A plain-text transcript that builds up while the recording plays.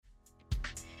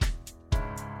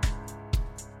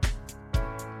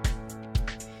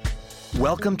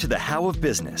Welcome to the How of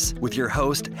Business with your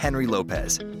host, Henry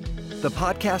Lopez, the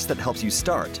podcast that helps you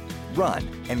start, run,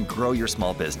 and grow your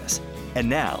small business. And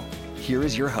now, here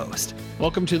is your host.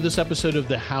 Welcome to this episode of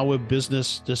the How of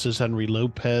Business. This is Henry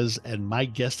Lopez, and my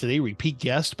guest today, repeat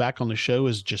guest back on the show,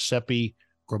 is Giuseppe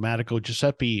Grammatico.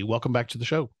 Giuseppe, welcome back to the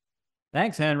show.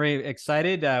 Thanks, Henry.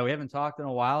 Excited. We haven't talked in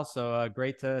a while, so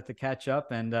great to catch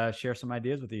up and share some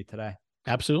ideas with you today.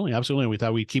 Absolutely. We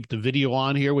thought we'd keep the video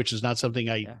on here, which is not something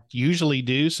I usually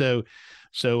do. So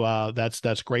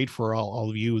that's great for all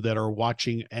of you that are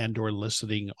watching and or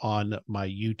listening on my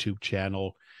YouTube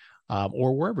channel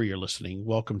or wherever you're listening.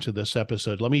 Welcome to this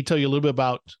episode. Let me tell you a little bit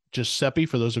about Giuseppe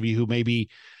for those of you who maybe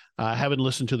haven't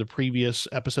listened to the previous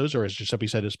episodes, or as Giuseppe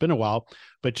said, it's been a while.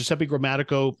 But Giuseppe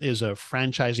Grammatico is a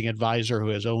franchising advisor who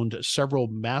has owned several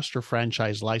master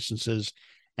franchise licenses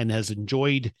and has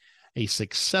enjoyed a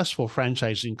successful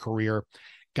franchising career,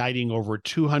 guiding over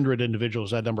 200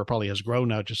 individuals. That number probably has grown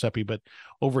now, Giuseppe, but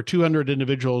over 200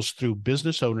 individuals through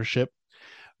business ownership,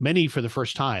 many for the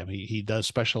first time. He does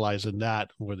specialize in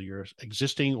that, whether you're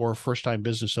existing or first-time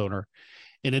business owner.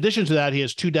 In addition to that, he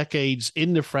has 2 decades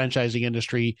in the franchising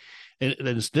industry. And in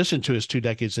addition to his 2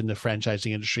 decades in the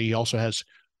franchising industry, he also has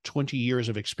 20 years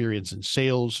of experience in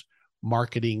sales,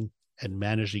 marketing, and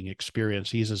managing experience.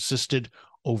 He's assisted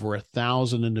over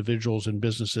 1,000 individuals and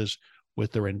businesses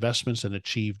with their investments and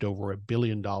achieved over $1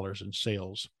 billion in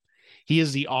sales. He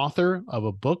is the author of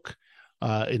a book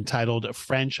entitled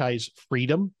Franchise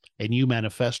Freedom, a New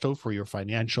Manifesto for Your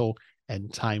Financial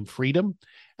and Time Freedom.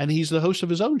 And he's the host of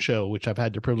his own show, which I've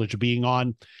had the privilege of being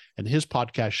on. And his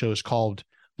podcast show is called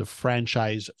the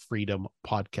Franchise Freedom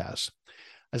Podcast.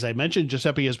 As I mentioned,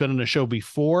 Giuseppe has been on the show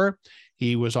before.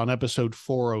 He was on episode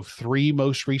 403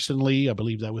 most recently. I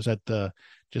believe that was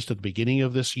just at the beginning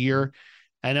of this year.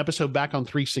 An episode back on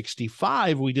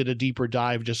 365, we did a deeper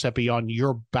dive, Giuseppe, on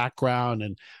your background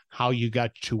and how you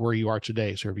got to where you are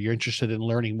today. So if you're interested in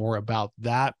learning more about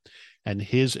that and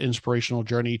his inspirational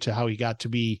journey to how he got to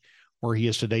be where he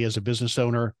is today as a business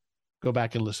owner, go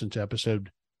back and listen to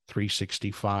episode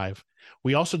 365.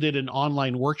 We also did an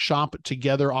online workshop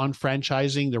together on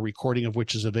franchising, the recording of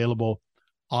which is available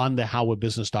on the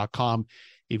howofbusiness.com.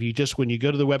 When you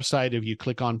go to the website, if you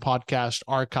click on podcast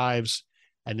archives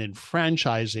and then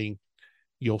franchising,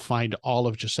 you'll find all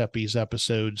of Giuseppe's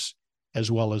episodes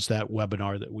as well as that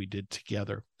webinar that we did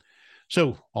together.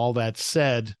 So all that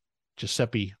said,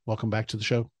 Giuseppe, welcome back to the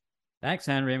show. Thanks,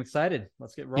 Henry. I'm excited.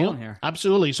 Let's get rolling here.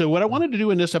 Absolutely. So what I wanted to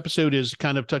do in this episode is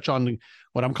kind of touch on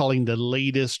what I'm calling the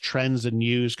latest trends and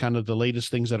news, kind of the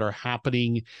latest things that are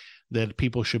happening that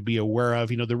people should be aware of.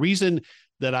 The reason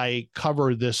that I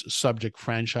cover this subject,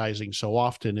 franchising, so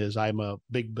often is I'm a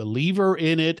big believer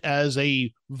in it as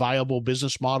a viable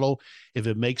business model, if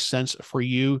it makes sense for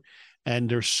you. And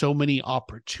there's so many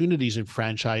opportunities in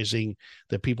franchising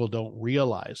that people don't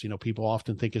realize. People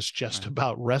often think it's just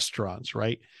about restaurants,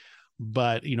 right?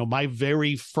 But, my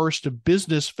very first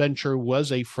business venture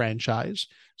was a franchise.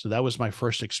 So that was my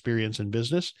first experience in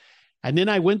business. And then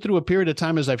I went through a period of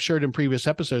time, as I've shared in previous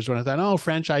episodes, when I thought,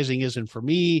 franchising isn't for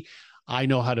me. I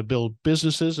know how to build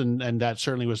businesses, and that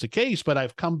certainly was the case. But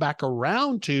I've come back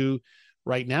around to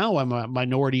right now, I'm a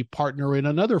minority partner in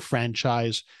another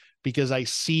franchise because I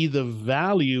see the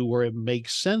value where it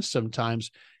makes sense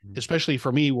sometimes, especially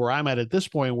for me, where I'm at this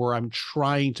point, where I'm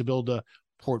trying to build a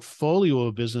portfolio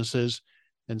of businesses.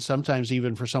 And sometimes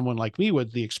even for someone like me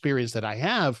with the experience that I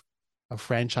have, a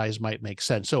franchise might make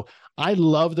sense. So I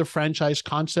love the franchise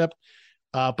concept,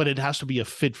 but it has to be a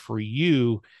fit for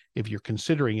you if you're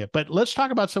considering it. But let's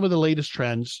talk about some of the latest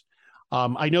trends.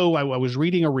 I know I was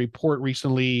reading a report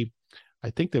recently, I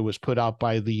think that was put out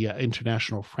by the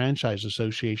International Franchise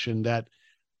Association, that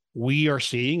we are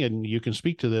seeing, and you can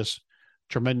speak to this,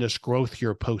 tremendous growth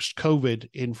here post-COVID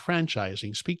in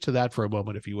franchising. Speak to that for a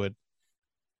moment, if you would.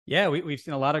 Yeah, we've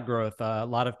seen a lot of growth. A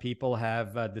lot of people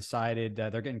have decided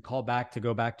they're getting called back to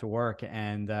go back to work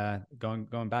and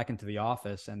going back into the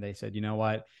office. And they said, you know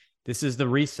what, this is the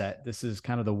reset. This is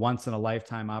kind of the once in a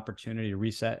lifetime opportunity to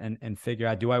reset and figure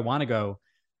out, do I want to go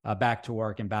back to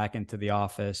work and back into the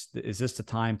office? Is this the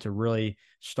time to really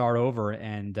start over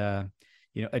and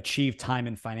achieve time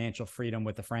and financial freedom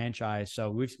with the franchise? So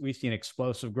we've seen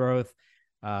explosive growth,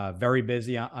 very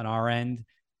busy on our end.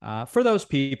 For those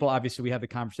people, obviously we have the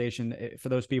conversation for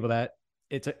those people that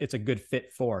it's a good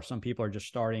fit for. Some people are just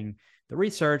starting the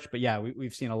research, but yeah,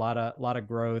 we've seen a lot of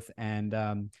growth,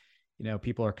 and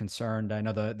people are concerned. I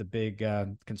know the big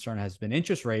concern has been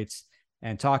interest rates.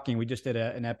 And we just did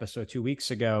an episode 2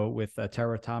 weeks ago with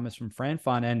Tara Thomas from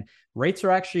FranFund, and rates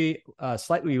are actually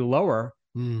slightly lower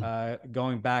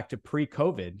going back to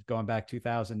pre-COVID, going back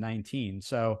 2019.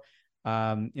 So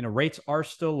Rates are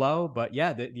still low, but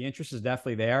yeah, the interest is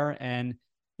definitely there. And,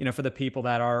 for the people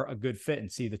that are a good fit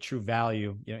and see the true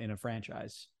value, in a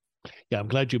franchise. Yeah, I'm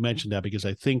glad you mentioned that, because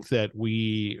I think that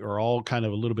we are all kind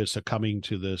of a little bit succumbing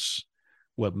to this,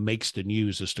 what makes the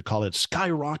news is to call it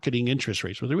skyrocketing interest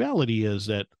rates. Well, the reality is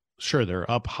that, sure, they're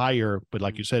up higher, but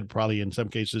like you said, probably in some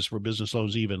cases for business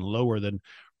loans, even lower than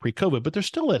pre-COVID, but they're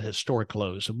still at historic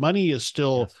lows. Money is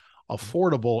still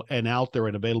affordable and out there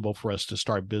and available for us to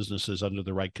start businesses under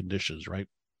the right conditions, right?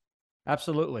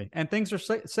 Absolutely. And things are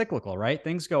cyclical, right?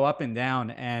 Things go up and down,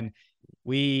 and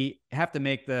we have to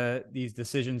make these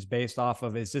decisions based off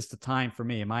of, is this the time for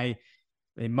me? Am I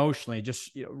emotionally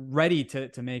just ready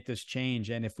to make this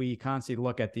change? And if we constantly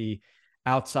look at the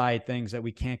outside things that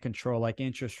we can't control, like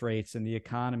interest rates and the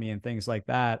economy and things like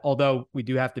that, although we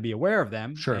do have to be aware of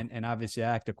them, sure, and obviously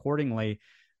act accordingly,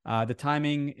 the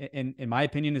timing, in my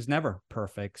opinion, is never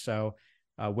perfect. So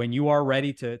when you are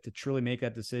ready to truly make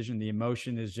that decision, the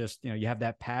emotion is just, you have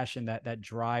that passion, that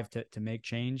drive to make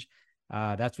change.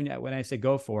 That's when I say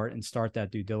go for it and start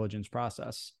that due diligence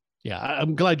process. Yeah,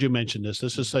 I'm glad you mentioned this.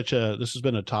 This has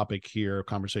been a topic here,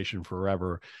 conversation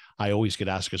forever. I always get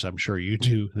asked, as I'm sure you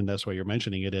do, and that's why you're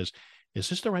mentioning it, is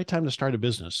this the right time to start a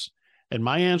business? And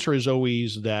my answer is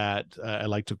always that I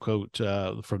like to quote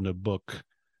from the book.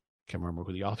 Can't remember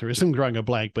who the author is. I'm drawing a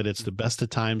blank, but it's the best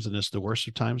of times and it's the worst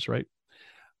of times, right?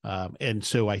 And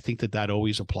so I think that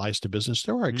always applies to business.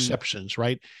 There are exceptions,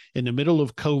 right? In the middle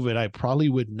of COVID, I probably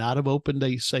would not have opened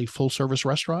a, say, full service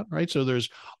restaurant, right? So there's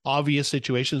obvious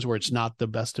situations where it's not the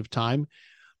best of time.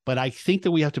 But I think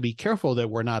that we have to be careful that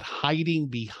we're not hiding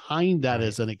behind that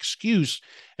as an excuse.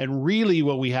 And really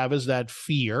what we have is that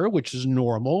fear, which is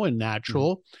normal and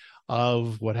natural,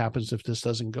 of what happens if this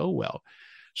doesn't go well.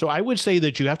 So I would say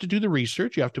that you have to do the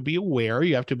research. You have to be aware.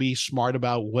 You have to be smart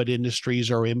about what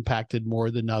industries are impacted more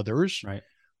than others. Right.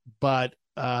 But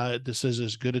this is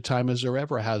as good a time as there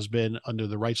ever has been under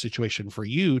the right situation for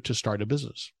you to start a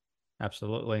business.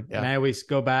 Absolutely. Yeah. And I always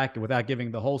go back without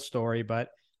giving the whole story, but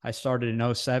I started in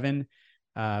 2007.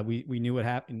 We knew what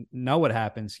happened, what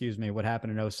happened in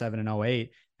 2007 and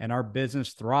 2008, and our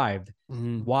business thrived.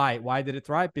 Why did it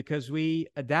thrive? Because we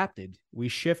adapted, we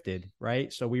shifted,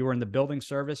 right? So we were in the building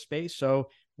service space. So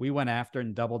we went after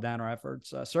and doubled down our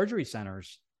efforts, surgery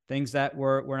centers, things that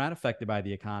were not affected by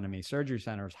the economy, surgery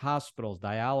centers, hospitals,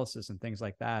 dialysis, and things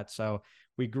like that. So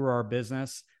we grew our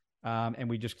business, and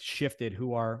we just shifted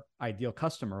who our ideal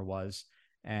customer was.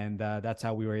 And that's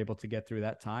how we were able to get through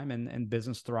that time, and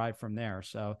business thrived from there.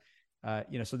 So,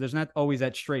 so there's not always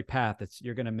that straight path.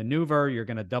 You're going to maneuver, you're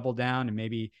going to double down, and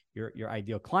maybe your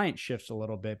ideal client shifts a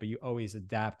little bit, but you always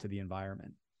adapt to the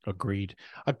environment. Agreed.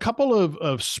 A couple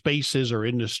of spaces or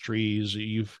industries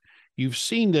you've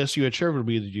seen this. You had shared with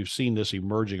me that you've seen this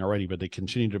emerging already, but they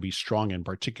continue to be strong. In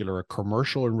particular,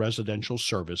 commercial and residential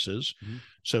services.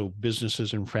 So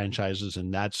businesses and franchises in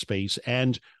that space,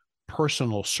 and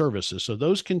personal services. So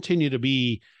those continue to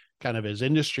be kind of, as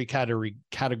industry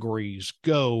categories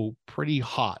go, pretty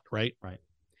hot, right? Right.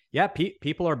 Yeah.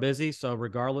 People are busy. So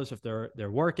regardless if they're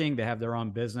working, they have their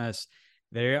own business,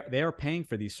 they are paying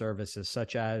for these services,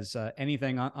 such as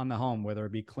anything on the home, whether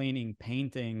it be cleaning,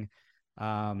 painting.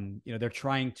 They're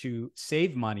trying to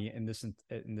save money in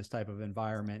this type of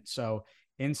environment. So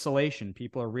insulation,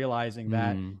 people are realizing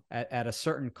that at a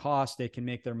certain cost, they can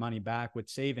make their money back with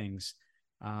savings.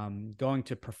 Going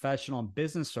to professional and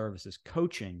business services,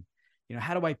 coaching,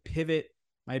 how do I pivot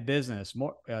my business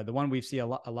more? The one we see a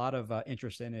lot of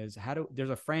interest in is there's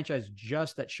a franchise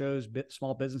just that shows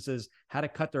small businesses how to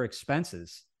cut their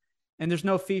expenses. And there's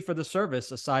no fee for the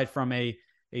service aside from a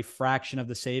fraction of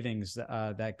the savings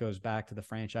that goes back to the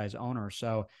franchise owner.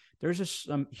 So there's just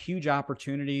some huge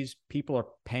opportunities. People are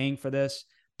paying for this.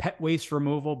 Pet waste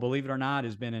removal, believe it or not,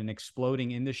 has been an exploding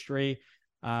industry.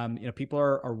 People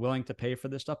are willing to pay for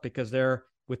this stuff because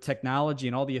with technology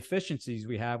and all the efficiencies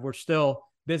we have, we're still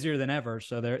busier than ever.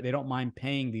 So they don't mind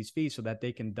paying these fees so that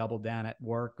they can double down at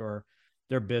work or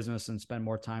their business and spend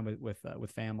more time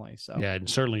with family. So yeah, and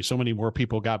certainly so many more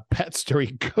people got pets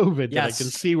during COVID. Yes, that I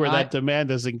can see where that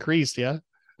demand has increased. Yeah.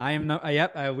 I am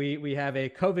we have a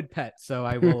COVID pet, so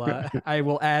I will I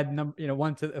will add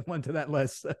one to that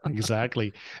list.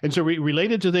 Exactly. And so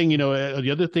related to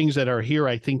the other things that are here,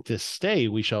 I think, to stay,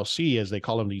 we shall see, as they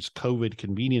call them, these COVID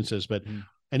conveniences, but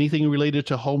anything related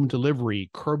to home delivery,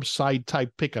 curbside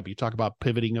type pickup. You talk about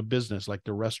pivoting a business like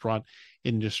the restaurant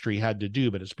industry had to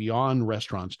do, but it's beyond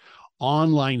restaurants,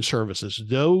 online services,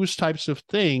 those types of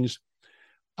things.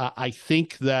 I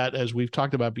think that, as we've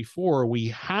talked about before, we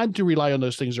had to rely on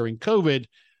those things during COVID,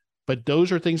 but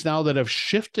those are things now that have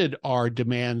shifted our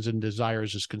demands and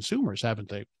desires as consumers, haven't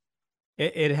they?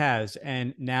 It has.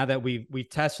 And now that we've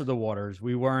tested the waters,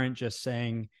 we weren't just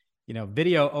saying,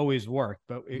 video always worked,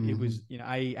 but it was,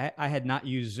 I had not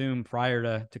used Zoom prior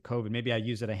to COVID. Maybe I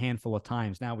used it a handful of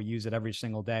times. Now we use it every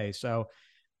single day. So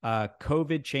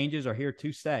COVID changes are here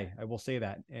to stay. I will say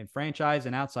that. In franchise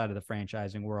and outside of the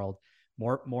franchising world,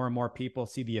 more and more people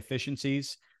see the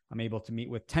efficiencies. I'm able to meet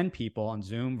with 10 people on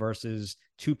Zoom versus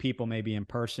 2 people maybe in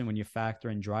person when you factor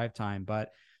in drive time. But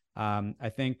I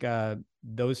think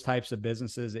those types of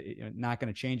businesses not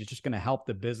going to change. It's just going to help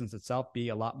the business itself be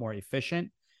a lot more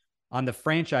efficient. On the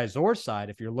franchisor side,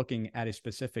 if you're looking at a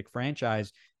specific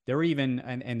franchise, they're even,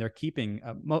 and they're keeping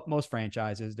most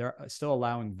franchises, they're still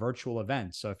allowing virtual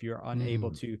events. So if you're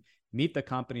unable to meet the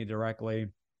company directly,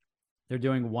 they're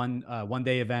doing one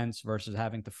day events versus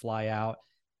having to fly out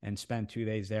and spend 2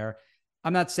 days there.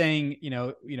 I'm not saying,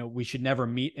 we should never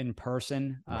meet in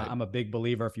person. Right. I'm a big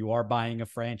believer. If you are buying a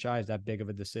franchise, that big of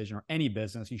a decision, or any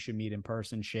business, you should meet in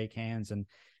person, shake hands, and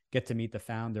get to meet the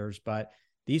founders. But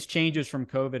these changes from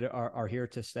COVID are here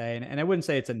to stay. And I wouldn't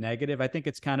say it's a negative. I think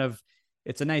it's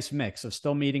a nice mix of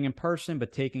still meeting in person,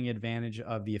 but taking advantage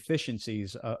of the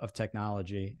efficiencies of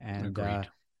technology.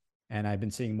 And I've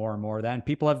been seeing more and more of that. And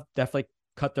people have definitely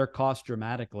cut their costs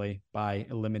dramatically by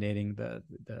eliminating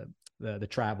the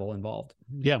travel involved.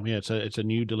 Yeah, it's a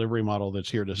new delivery model that's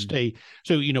here to stay.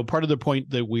 So, part of the point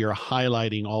that we are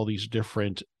highlighting all these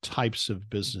different types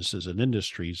of businesses and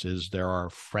industries is there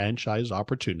are franchise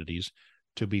opportunities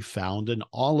to be found in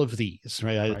all of these,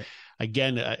 right?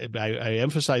 I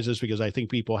emphasize this because I think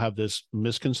people have this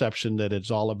misconception that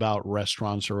it's all about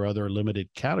restaurants or other limited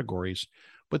categories,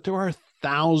 but there are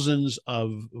thousands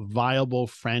of viable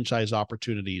franchise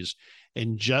opportunities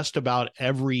in just about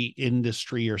every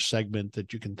industry or segment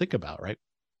that you can think about, right?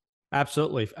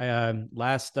 Absolutely.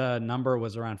 Last number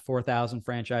was around 4,000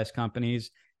 franchise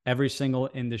companies, every single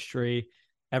industry,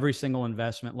 every single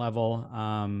investment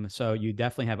level. So you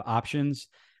definitely have options.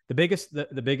 The biggest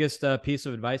piece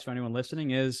of advice for anyone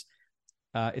listening is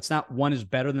it's not one is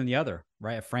better than the other,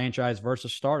 right? A franchise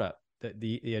versus startup.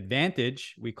 The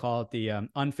advantage, we call it the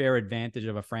unfair advantage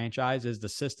of a franchise, is the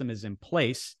system is in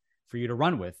place for you to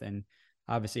run with. And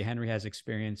obviously Henry has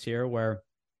experience here where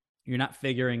you're not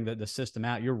figuring the system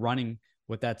out. You're running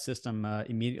with that system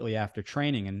immediately after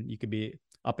training, and you could be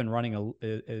up and running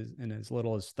in as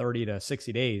little as 30 to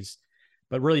 60 days,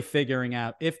 but really figuring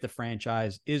out if the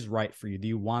franchise is right for you. Do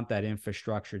you want that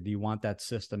infrastructure? Do you want that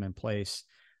system in place?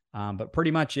 But pretty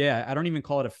much, I don't even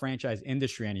call it a franchise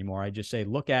industry anymore. I just say,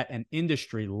 look at an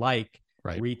industry like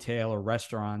retail or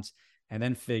restaurants, and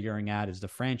then figuring out, is the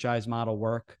franchise model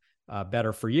work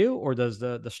better for you, or does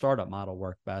the startup model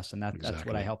work best? And that's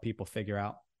what I help people figure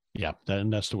out. Yeah,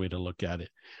 and that's the way to look at it.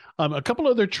 A couple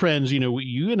other trends,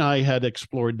 you and I had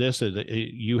explored this.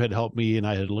 You had helped me, and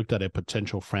I had looked at a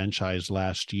potential franchise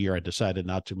last year. I decided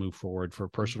not to move forward for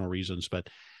personal reasons, but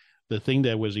the thing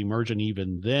that was emerging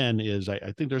even then is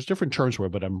I think there's different terms for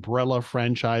it, but umbrella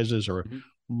franchises or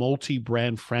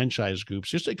multi-brand franchise groups.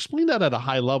 Just explain that at a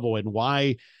high level and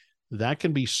why that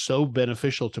can be so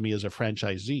beneficial to me as a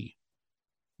franchisee.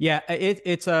 Yeah,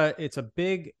 it's a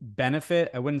big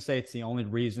benefit. I wouldn't say it's the only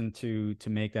reason to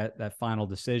make that final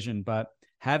decision, but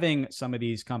having some of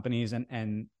these companies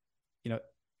and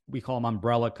we call them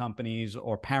umbrella companies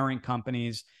or parent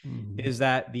companies, is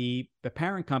that the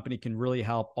parent company can really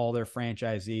help all their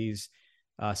franchisees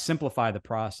simplify the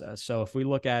process. So if we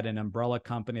look at an umbrella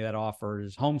company that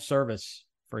offers home service,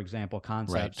 for example,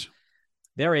 concepts,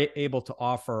 they're able to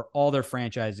offer all their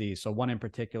franchisees. So one in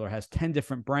particular has 10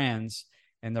 different brands,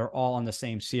 and they're all on the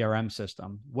same CRM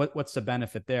system. What's the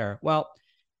benefit there? Well,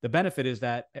 the benefit is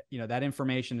that, that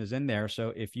information is in there.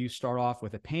 So if you start off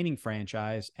with a painting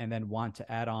franchise and then want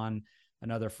to add on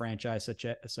another franchise,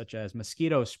 such as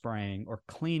mosquito spraying or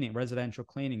cleaning, residential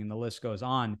cleaning, and the list goes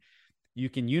on, you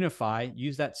can unify,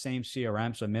 use that same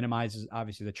CRM. So it minimizes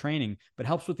obviously the training, but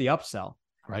helps with the upsell,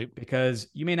 right? Because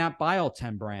you may not buy all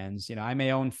 10 brands. I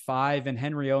may own 5 and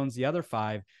Henry owns the other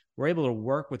 5. We're able to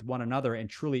work with one another and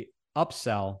truly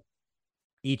upsell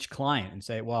each client and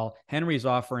say, well, Henry's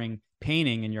offering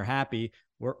painting and you're happy.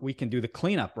 We can do the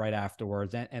cleanup right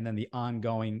afterwards, and then the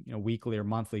ongoing, weekly or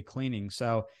monthly cleaning.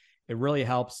 So it really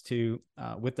helps to,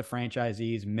 with the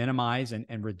franchisees, minimize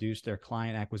and reduce their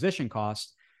client acquisition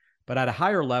costs. But at a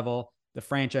higher level, the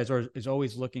franchisor is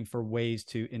always looking for ways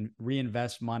to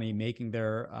reinvest money, making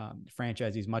their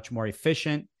franchisees much more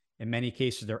efficient. In many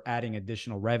cases, they're adding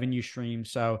additional revenue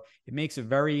streams. So it makes it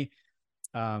very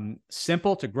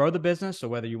simple to grow the business. So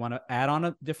whether you want to add on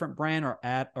a different brand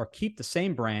or keep the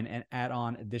same brand and add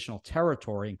on additional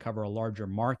territory and cover a larger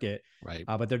market, right?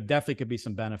 But there definitely could be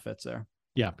some benefits there.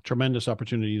 Yeah, tremendous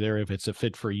opportunity there if it's a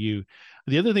fit for you.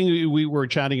 The other thing we were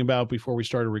chatting about before we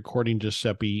started recording,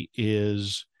 Giuseppe,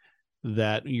 is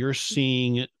that you're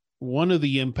seeing one of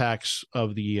the impacts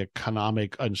of the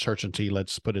economic uncertainty,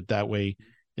 let's put it that way,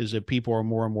 is that people are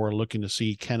more and more looking to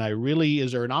see,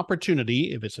 is there an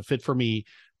opportunity, if it's a fit for me,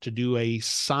 to do a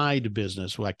side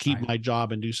business where I keep my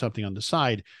job and do something on the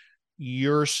side?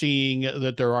 You're seeing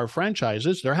that there are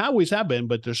franchises. There always have been,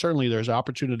 but there's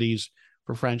opportunities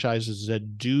for franchises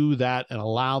that do that and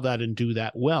allow that and do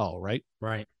that well, right?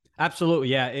 Right. Absolutely.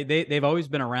 Yeah. They've always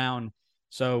been around.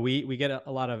 So we get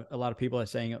a lot of people are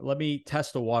saying, let me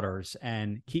test the waters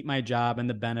and keep my job and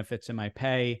the benefits and my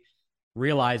pay,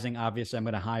 realizing obviously I'm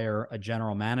going to hire a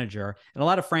general manager. And a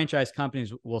lot of franchise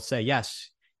companies will say,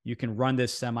 yes, you can run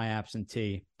this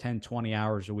semi-absentee 10, 20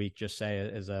 hours a week, just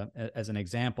say as an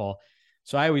example.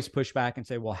 So I always push back and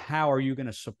say, well, how are you going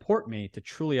to support me to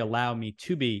truly allow me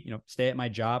to be, stay at my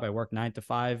job? I work 9 to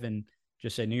 5 in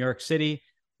just say New York City.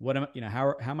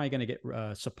 How am I going to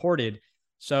get supported?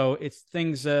 So it's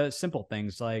things, simple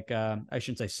things like, I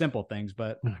shouldn't say simple things,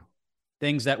 but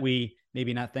things that we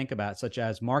maybe not think about, such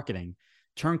as marketing,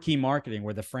 turnkey marketing,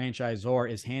 where the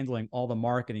franchisor is handling all the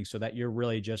marketing so that you're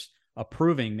really just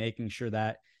approving, making sure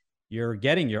that you're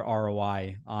getting your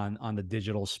ROI on the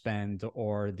digital spend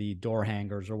or the door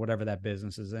hangers or whatever that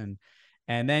business is in.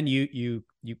 And then you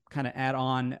kind of add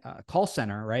on a call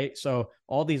center, right? So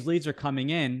all these leads are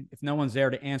coming in. If no one's there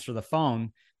to answer the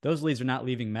phone, those leads are not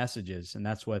leaving messages. And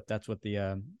that's what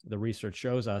the research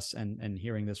shows us, and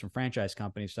hearing this from franchise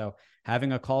companies. So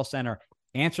having a call center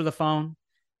answer the phone,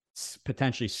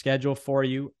 potentially schedule for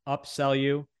you, upsell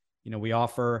you. We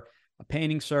offer a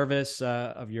painting service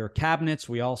of your cabinets.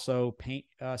 We also paint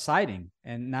siding.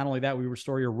 And not only that, we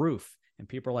restore your roof. And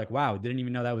people are like, wow, didn't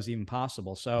even know that was even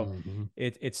possible. So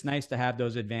it's nice to have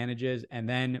those advantages. And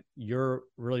then you're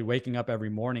really waking up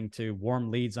every morning to warm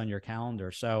leads on your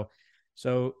calendar. So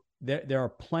there are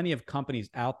plenty of companies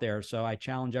out there. So I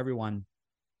challenge everyone,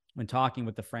 when talking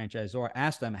with the franchisor,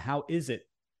 ask them, how is it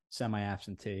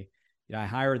semi-absentee? I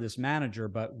hired this manager,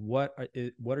 but what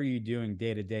are you doing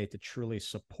day to day to truly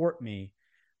support me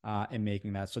in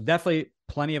making that? So definitely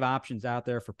plenty of options out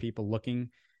there for people looking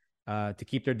to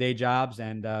keep their day jobs.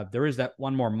 And there is that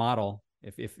one more model,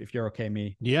 if you're okay,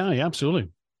 me. Yeah,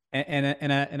 absolutely.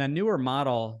 And a newer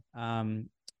model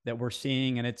that we're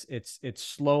seeing, and it's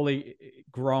slowly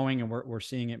growing, and we're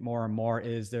seeing it more and more,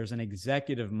 is there's an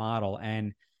executive model.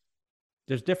 And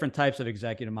there's different types of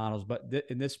executive models, but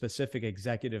in this specific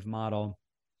executive model,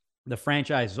 the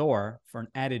franchisor, for an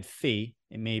added fee,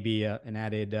 it may be an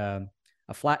added a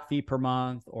flat fee per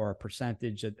month or a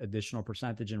percentage, additional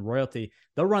percentage in royalty.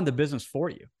 They'll run the business for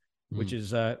you, which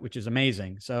is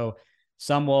amazing. So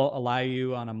some will allow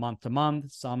you on a month to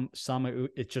month. Some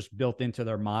it's just built into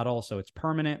their model, so it's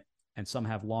permanent, and some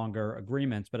have longer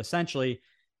agreements. But essentially,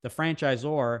 the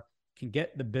franchisor can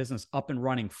get the business up and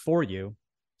running for you.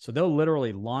 So they'll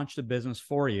literally launch the business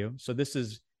for you. So this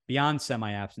is beyond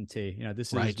semi-absentee.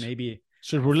 This is maybe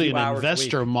really an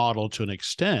investor model to an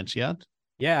extent. Yeah.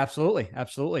 Yeah, absolutely.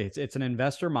 It's an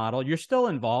investor model. You're still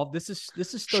involved. This is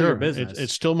still your business.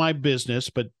 It's still my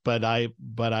business, but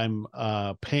I'm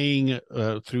paying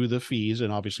through the fees,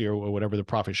 and obviously, or whatever the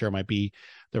profit share might be.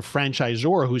 The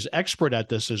franchisor, who's expert at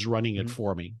this, is running it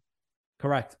for me.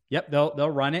 Correct. Yep. They'll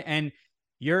run it, and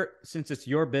since it's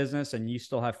your business and you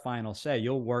still have final say,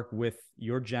 you'll work with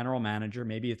your general manager.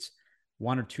 Maybe it's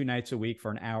 1 or 2 nights a week for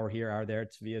an hour here, hour there.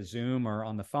 It's via Zoom or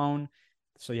on the phone.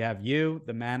 So you have you,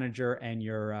 the manager, and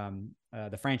your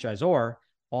the franchisor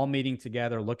all meeting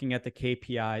together, looking at the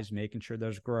KPIs, making sure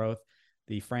there's growth.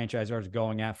 The franchisor is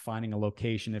going out, finding a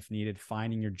location if needed,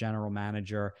 finding your general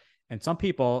manager. And some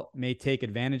people may take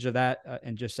advantage of that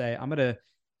and just say, I'm going to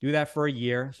do that for a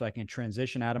year so I can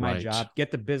transition out of my job,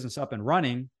 get the business up and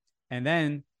running, and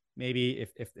then maybe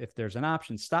if there's an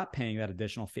option, stop paying that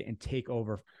additional fee and take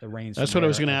over the reins. That's what I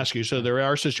was going to ask you. So there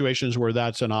are situations where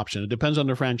that's an option. It depends on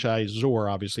the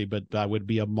franchisor, obviously, but that would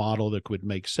be a model that would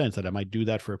make sense, that I might do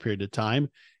that for a period of time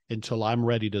until I'm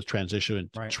ready to transition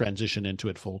into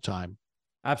it full time.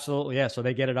 Absolutely. Yeah. So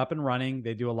they get it up and running.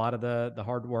 They do a lot of the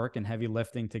hard work and heavy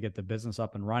lifting to get the business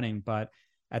up and running. But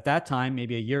at that time,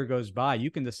 maybe a year goes by, you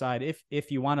can decide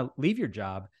if you want to leave your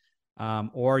job,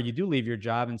 or you do leave your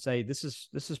job and say, this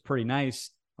is pretty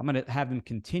nice. I'm going to have them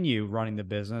continue running the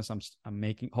business. I'm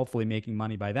hopefully making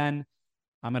money by then.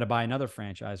 I'm going to buy another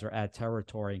franchise or add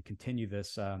territory and continue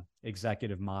this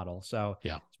executive model. So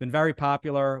it's been very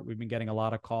popular. We've been getting a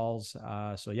lot of calls.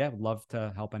 So would love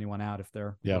to help anyone out if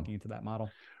they're looking into that model.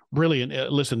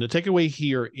 Brilliant. Listen, the takeaway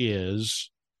here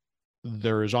is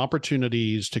there's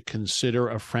opportunities to consider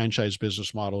a franchise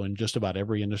business model in just about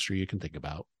every industry you can think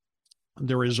about.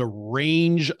 There is a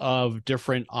range of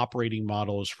different operating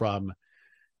models from,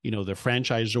 the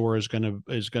franchisor is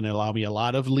going to allow me a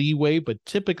lot of leeway, but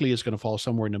typically it's going to fall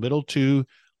somewhere in the middle to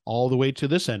all the way to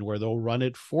this end where they'll run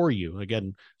it for you.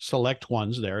 Again, select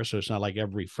ones there. So it's not like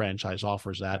every franchise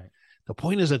offers that. Right. The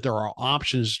point is that there are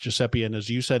options, Giuseppe. And as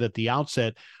you said at the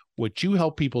outset, what you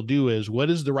help people do is, what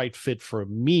is the right fit for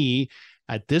me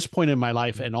at this point in my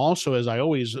life? And also, as I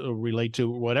always relate to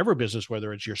whatever business,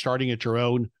 whether it's you're starting at your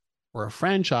own or a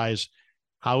franchise,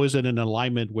 how is it in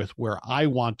alignment with where I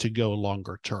want to go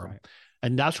longer term? Right.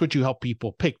 And that's what you help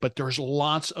people pick. But there's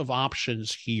lots of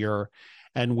options here.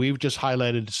 And we've just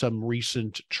highlighted some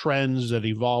recent trends that are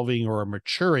evolving or are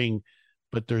maturing,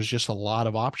 but there's just a lot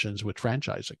of options with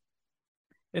franchising.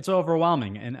 It's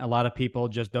overwhelming, and a lot of people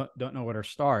just don't know where to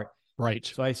start. Right.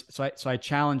 So I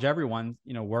challenge everyone,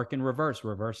 work in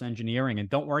reverse engineering, and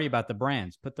don't worry about the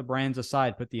brands. Put the brands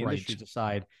aside, put the industries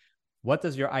aside. What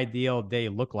does your ideal day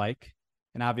look like?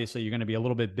 And obviously, you're going to be a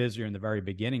little bit busier in the very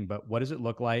beginning, but what does it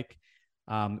look like?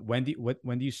 When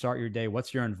do you start your day?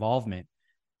 What's your involvement?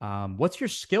 What's your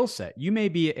skill set? You may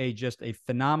be just a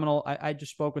phenomenal. I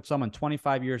just spoke with someone,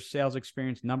 25 years sales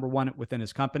experience, number one within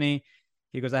his company.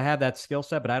 He goes, I have that skill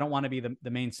set, but I don't want to be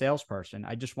the main salesperson.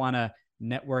 I just want to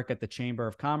network at the Chamber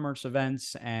of Commerce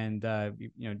events and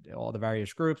all the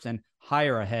various groups, and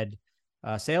hire a head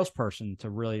salesperson to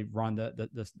really run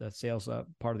the sales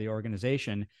part of the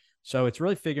organization. So it's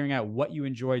really figuring out what you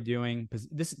enjoy doing.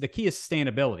 The key is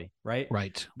sustainability, right?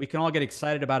 Right. We can all get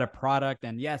excited about a product,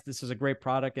 and yes, this is a great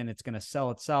product and it's going to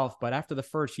sell itself. But after the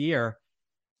first year,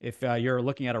 if you're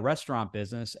looking at a restaurant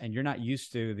business and you're not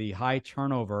used to the high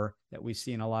turnover that we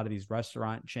see in a lot of these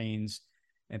restaurant chains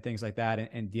and things like that,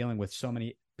 and dealing with so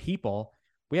many people,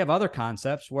 we have other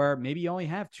concepts where maybe you only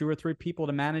have 2 or 3 people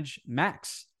to manage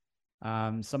max.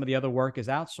 Some of the other work is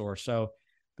outsourced. So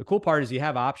the cool part is you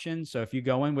have options. So if you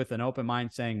go in with an open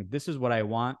mind saying, this is what I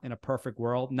want in a perfect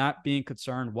world, not being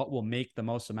concerned what will make the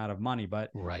most amount of money,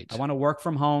 but right. I want to work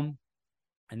from home.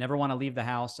 I never want to leave the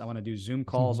house. I want to do Zoom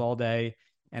calls all day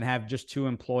and have just 2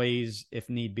 employees, if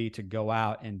need be, to go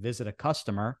out and visit a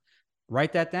customer.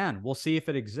 Write that down. We'll see if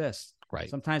it exists. Right.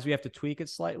 Sometimes we have to tweak it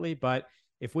slightly, but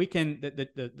if we can,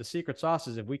 the secret sauce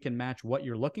is if we can match what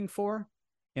you're looking for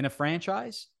in a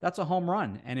franchise, that's a home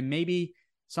run. And it may be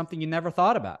something you never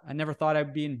thought about. I never thought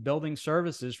I'd be in building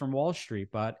services from Wall Street,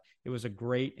 but it was a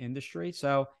great industry.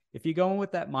 So if you go in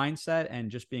with that mindset and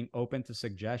just being open to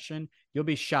suggestion, you'll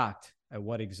be shocked at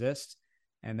what exists.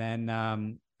 And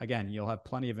then, again, you'll have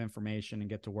plenty of information and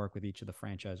get to work with each of the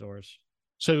franchisors.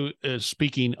 So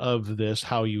speaking of this,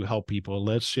 how you help people,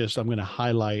 I'm going to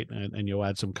highlight and you'll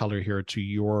add some color here to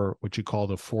your, what you call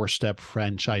the 4-step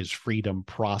franchise freedom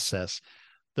process.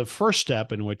 The first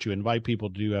step, in what you invite people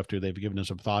to do after they've given us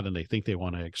some thought and they think they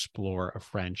want to explore a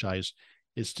franchise,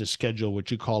 is to schedule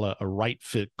what you call a right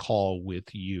fit call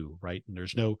with you, right? And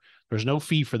there's no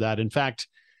fee for that. In fact,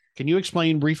 can you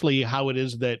explain briefly how it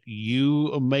is that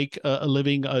you make a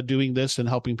living doing this and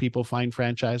helping people find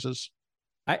franchises?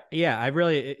 I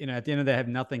really, at the end of the day, I have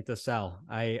nothing to sell.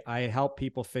 I help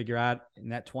people figure out in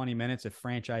that 20 minutes if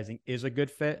franchising is a good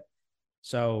fit.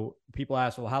 So people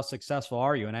ask, well, how successful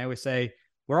are you? And I always say,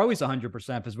 we're always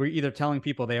 100% because we're either telling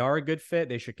people they are a good fit,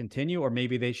 they should continue, or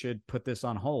maybe they should put this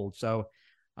on hold. So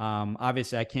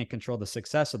obviously I can't control the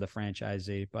success of the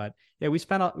franchisee, but yeah, we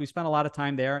spent a lot of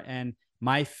time there, and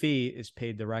my fee is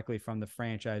paid directly from the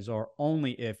franchisor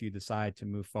only if you decide to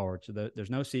move forward. So there's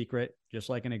no secret, just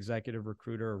like an executive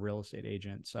recruiter or real estate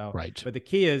agent. So, right. But the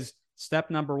key is step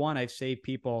number 1, I've saved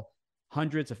people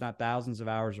hundreds, if not thousands of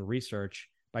hours of research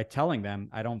by telling them,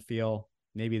 I don't feel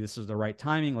maybe this is the right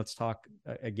timing. Let's talk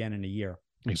again in a year.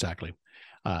 Exactly.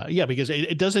 Yeah, because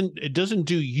it doesn't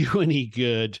do you any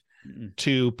good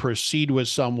to proceed with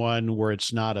someone where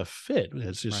it's not a fit.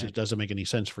 It's just, It doesn't make any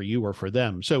sense for you or for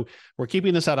them. So we're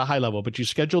keeping this at a high level, but you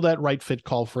schedule that right fit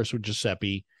call first with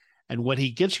Giuseppe. And what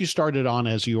he gets you started on,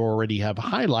 as you already have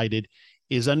highlighted,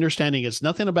 is understanding it's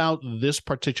nothing about this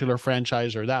particular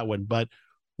franchise or that one, but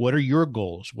what are your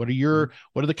goals? What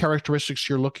are the characteristics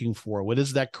you're looking for? What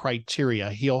is that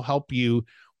criteria? He'll help you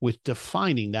with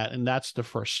defining that. And that's the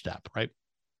first step, right?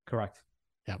 Correct.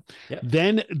 Yeah.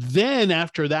 Yep. Then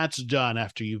after that's done,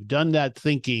 after you've done that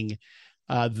thinking,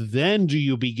 then do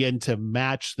you begin to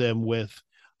match them with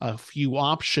a few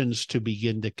options to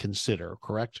begin to consider,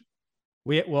 correct?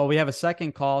 We have a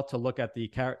second call to look at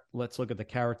let's look at the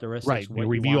characteristics. Right. We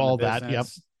review all that. Yep.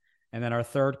 And then our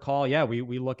third call,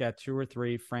 we look at 2 or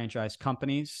 3 franchise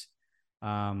companies.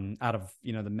 out of,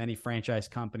 the many franchise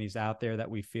companies out there that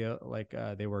we feel like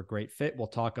they were a great fit. We'll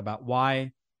talk about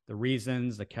why, the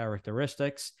reasons, the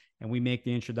characteristics, and we make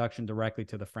the introduction directly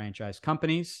to the franchise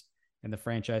companies, and the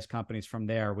franchise companies from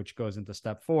there, which goes into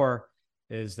step 4,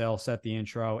 is they'll set the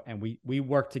intro, and we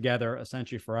work together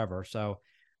essentially forever. So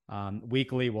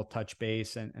weekly we'll touch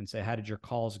base and say, how did your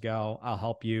calls go? I'll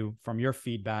help you from your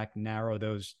feedback narrow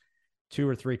those 2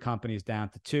 or 3 companies down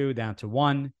to 2, down to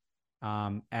 1,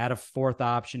 add a 4th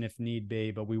option if need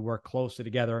be, but we work closely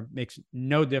together. Makes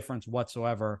no difference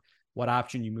whatsoever what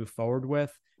option you move forward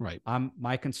with. Right.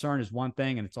 My concern is one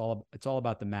thing, and it's all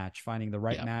about the match, finding the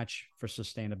right match for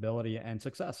sustainability and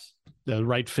success. The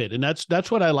right fit. And that's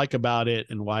what I like about it,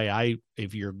 and why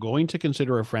if you're going to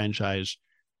consider a franchise,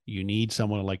 you need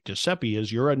someone like Giuseppe.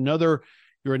 Is you're another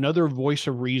voice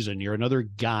of reason. You're another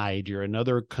guide. You're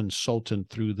another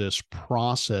consultant through this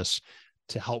process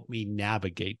to help me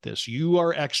navigate this. You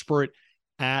are expert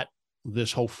at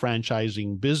this whole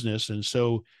franchising business. And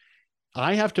so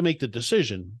I have to make the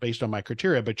decision based on my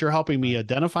criteria, but you're helping me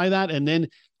identify that and then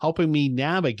helping me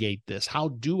navigate this. How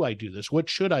do I do this? What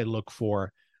should I look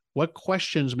for? What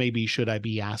questions maybe should I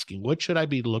be asking? What should I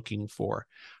be looking for?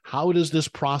 How does this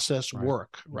process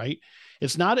work? Right?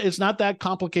 It's not that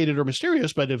complicated or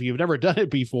mysterious, but if you've never done it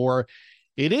before,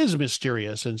 it is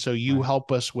mysterious. And so you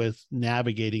help us with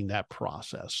navigating that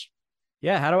process.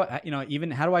 Yeah.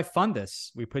 How do I fund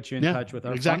this? We put you in touch with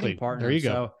our funding partner. There you go.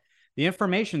 So the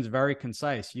information is very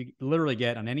concise. You literally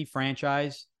get on any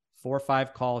franchise, 4 or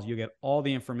 5 calls, you get all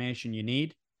the information you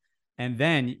need. And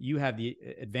then you have the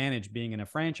advantage, being in a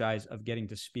franchise, of getting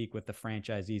to speak with the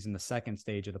franchisees in the second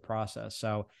stage of the process.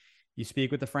 So you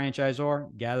speak with the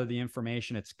franchisor, gather the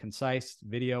information. It's concise,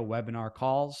 video, webinar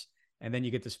calls. And then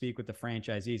you get to speak with the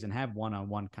franchisees and have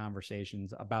one-on-one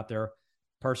conversations about their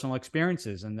personal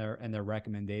experiences and their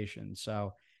recommendations.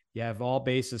 So you have all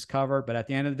bases covered. But at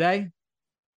the end of the day,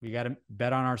 we got to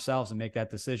bet on ourselves and make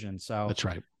that decision. So that's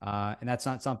right. And that's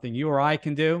not something you or I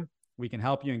can do. We can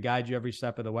help you and guide you every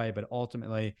step of the way. But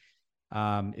ultimately,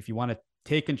 if you want to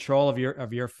take control of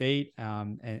your fate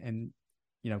and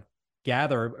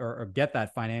gather or get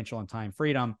that financial and time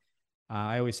freedom,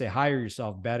 I always say hire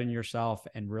yourself, bet on yourself,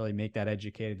 and really make that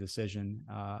educated decision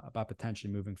about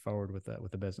potentially moving forward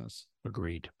with the business.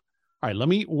 Agreed. All right, let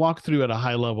me walk through at a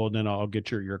high level, and then I'll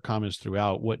get your comments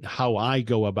throughout how I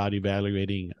go about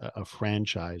evaluating a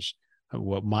franchise,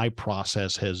 what my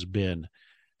process has been,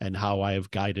 and how I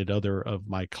have guided other of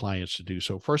my clients to do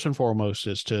so. First and foremost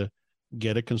is to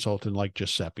get a consultant like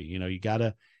Giuseppe. You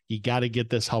gotta get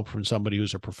this help from somebody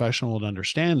who's a professional and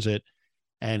understands it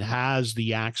and has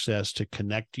the access to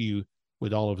connect you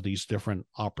with all of these different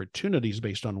opportunities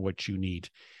based on what you need.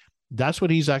 That's what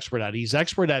he's expert at. He's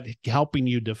expert at helping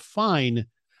you define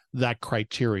that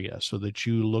criteria so that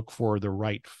you look for the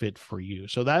right fit for you.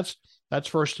 So that's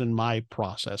first in my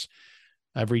process.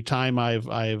 Every time I've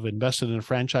invested in a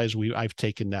franchise, I've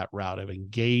taken that route. I've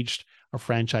engaged a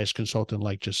franchise consultant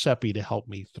like Giuseppe to help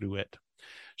me through it.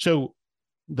 So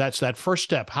that's that first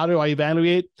step. How do I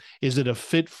evaluate? Is it a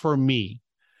fit for me?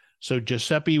 So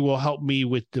Giuseppe will help me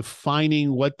with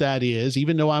defining what that is.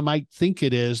 Even though I might think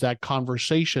it is, that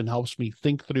conversation helps me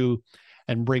think through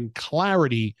and bring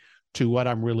clarity to what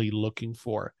I'm really looking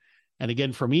for. And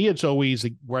again, for me, it's always,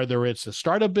 whether it's a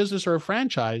startup business or a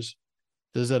franchise,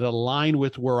 does it align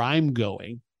with where I'm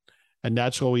going? And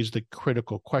that's always the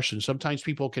critical question. Sometimes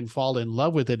people can fall in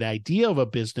love with an idea of a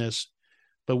business,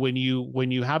 but when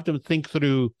you have them think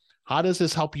through, how does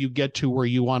this help you get to where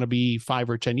you want to be 5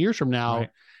 or 10 years from now? Right.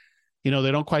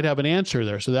 They don't quite have an answer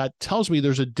there. So that tells me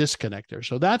there's a disconnect there.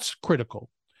 So that's critical.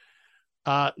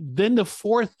 Then the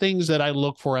 4 things that I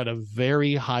look for at a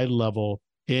very high level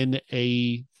in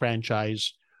a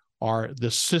franchise are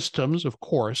the systems, of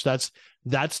course. That's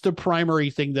the primary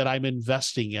thing that I'm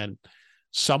investing in.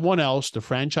 Someone else, the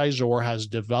franchisor, has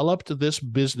developed this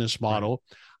business model,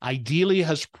 ideally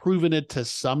has proven it to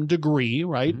some degree,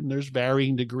 right? Mm-hmm. And there's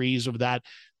varying degrees of that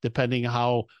depending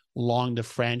how long the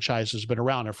franchise has been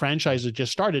around. A franchise that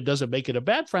just started doesn't make it a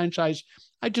bad franchise.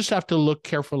 I just have to look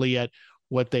carefully at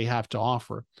what they have to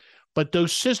offer. But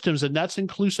those systems, and that's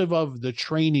inclusive of the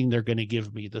training they're going to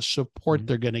give me, the support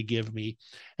they're going to give me,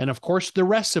 and of course, the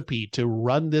recipe to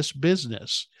run this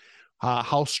business.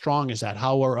 How strong is that?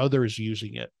 How are others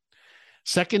using it?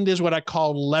 Second is what I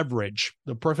call leverage.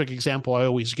 The perfect example I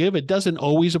always give, it doesn't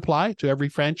always apply to every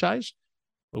franchise,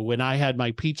 but when I had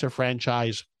my pizza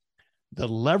franchise, the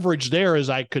leverage there is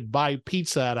I could buy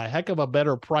pizza at a heck of a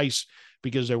better price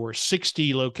because there were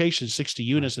 60 locations, 60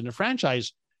 units in the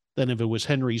franchise than if it was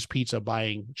Henry's Pizza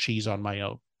buying cheese on my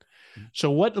own. So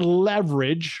what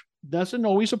leverage doesn't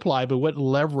always apply, but what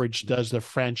leverage does the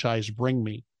franchise bring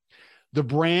me? The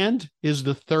brand is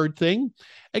the third thing.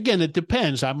 Again, it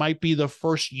depends. I might be the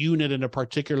first unit in a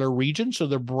particular region, so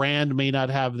the brand may not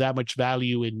have that much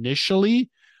value initially,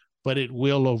 but it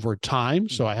will over time.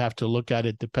 So I have to look at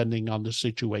it depending on the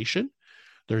situation.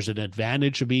 There's an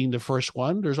advantage of being the first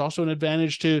one. There's also an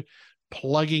advantage to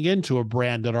plugging into a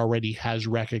brand that already has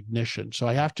recognition. So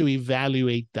I have to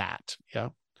evaluate that. Yeah.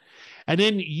 And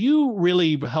then you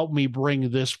really helped me bring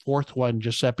this fourth one,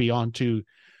 Giuseppe, onto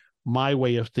my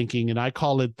way of thinking, and I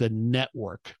call it the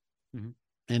network.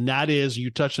 And that is, you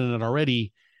touched on it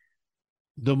already,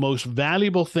 the most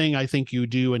valuable thing I think you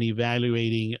do in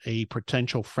evaluating a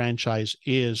potential franchise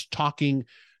is talking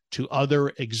to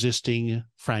other existing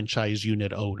franchise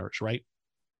unit owners, right?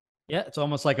 Yeah, it's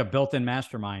almost like a built-in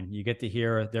mastermind. You get to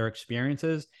hear their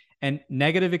experiences, and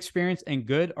negative experience and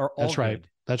good are all good.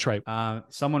 That's right.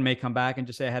 Someone may come back and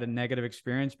just say, I had a negative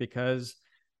experience because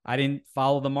I didn't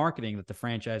follow the marketing that the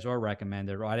franchisor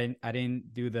recommended, or I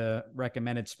didn't do the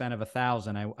recommended spend of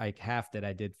 $1,000. I halved it.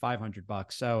 I did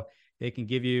 $500. So they can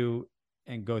give you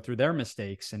and go through their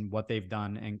mistakes and what they've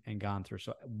done and gone through.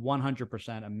 So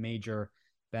 100% a major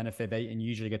benefit. And you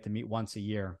usually get to meet once a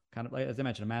year, kind of like, as I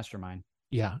mentioned, a mastermind.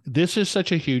 Yeah. This is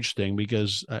such a huge thing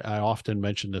because I often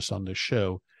mention this on the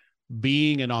show.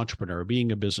 Being an entrepreneur,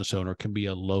 being a business owner can be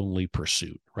a lonely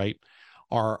pursuit, right?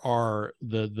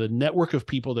 The network of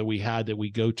people that we had that we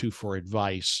go to for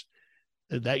advice,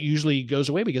 that usually goes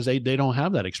away because they don't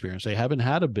have that experience. They haven't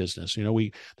had a business.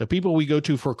 The people we go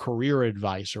to for career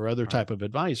advice or other type of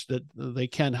advice, that they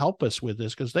can't help us with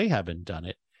this because they haven't done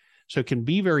it. So it can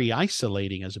be very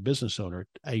isolating as a business owner.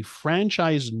 A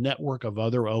franchise network of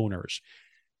other owners,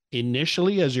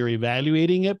 initially as you're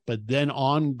evaluating it, but then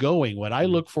ongoing, what I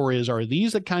look for is, are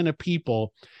these the kind of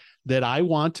people that I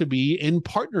want to be in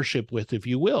partnership with, if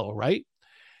you will, right?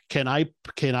 Can I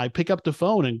pick up the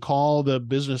phone and call the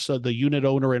business of the unit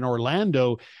owner in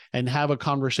Orlando and have a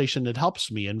conversation that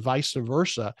helps me, and vice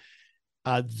versa?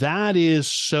 That is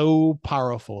so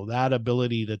powerful, that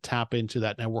ability to tap into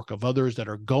that network of others that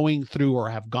are going through or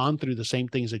have gone through the same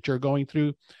things that you're going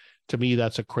through. To me,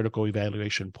 that's a critical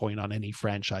evaluation point on any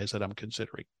franchise that I'm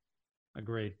considering.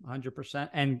 Agreed, 100%.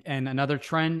 And another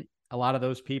trend, a lot of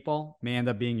those people may end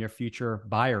up being your future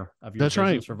buyer of your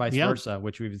business, or vice versa,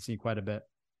 which we've seen quite a bit.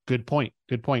 Good point.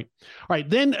 All right.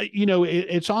 Then,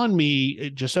 it's on me.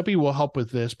 Giuseppe will help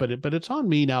with this, but it's on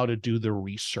me now to do the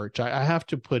research. I have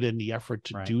to put in the effort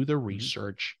to do the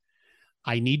research.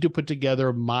 I need to put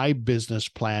together my business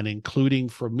plan, including,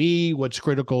 for me, what's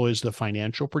critical is the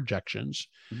financial projections.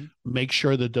 Make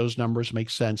sure that those numbers make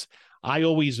sense. I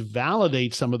always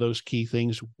validate some of those key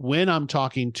things when I'm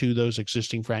talking to those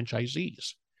existing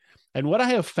franchisees. And what I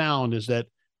have found is that,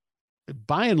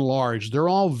 by and large, they're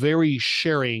all very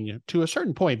sharing to a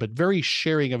certain point, but very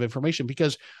sharing of information,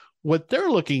 because what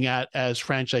they're looking at as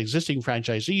existing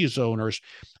franchisees owners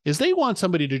is they want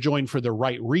somebody to join for the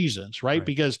right reasons, right?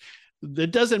 Because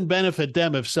it doesn't benefit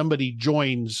them if somebody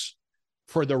joins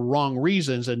for the wrong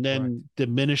reasons and then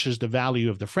diminishes the value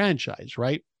of the franchise,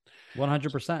 right?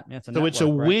 100%. Yeah, so it's a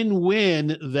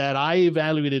win-win that I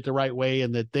evaluate it the right way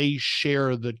and that they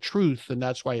share the truth. And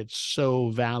that's why it's so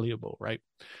valuable, right?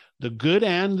 The good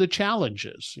and the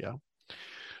challenges. Yeah.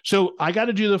 So I got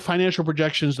to do the financial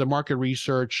projections, the market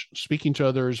research, speaking to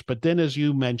others. But then, as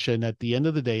you mentioned, at the end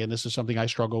of the day, and this is something I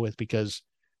struggle with because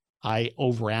I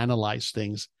overanalyze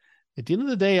things. At the end of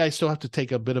the day, I still have to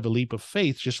take a bit of a leap of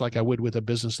faith, just like I would with a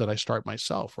business that I start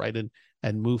myself, right?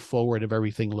 And move forward if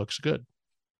everything looks good.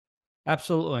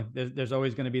 Absolutely. There's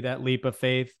always going to be that leap of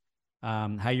faith.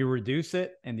 How you reduce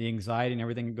it and the anxiety and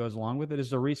everything that goes along with it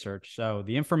is the research. So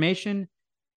the information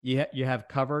you have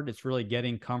covered, it's really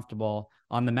getting comfortable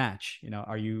on the match.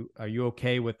 Are you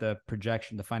okay with the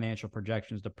projection, the financial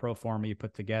projections, the pro forma you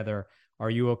put together? Are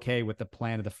you okay with the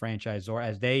plan of the franchisor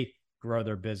as they grow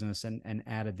their business and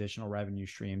add additional revenue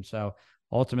streams? So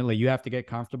ultimately, you have to get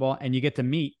comfortable, and you get to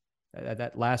meet at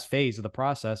that last phase of the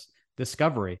process,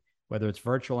 discovery, whether it's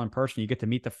virtual or in person. You get to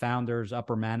meet the founders,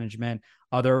 upper management,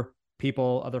 other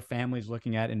people, other families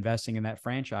looking at investing in that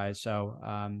franchise. So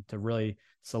to really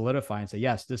solidify and say,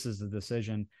 yes, this is the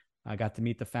decision. I got to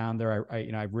meet the founder.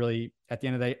 I really, at the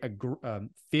end of the day,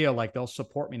 feel like they'll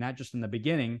support me, not just in the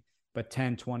beginning, but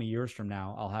 10, 20 years from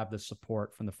now, I'll have the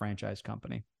support from the franchise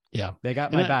company. Yeah. They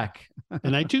got my back.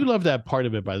 And I do love that part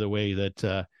of it, by the way,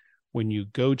 that when you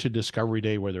go to Discovery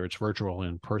Day, whether it's virtual or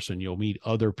in person, you'll meet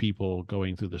other people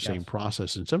going through the same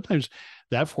process. And sometimes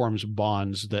that forms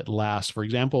bonds that last. For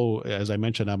example, as I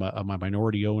mentioned, I'm a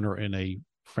minority owner in a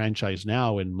franchise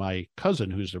now, and my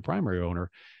cousin, who's the primary owner,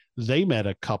 they met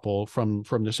a couple from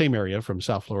the same area, from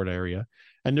South Florida area,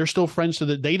 and they're still friends. So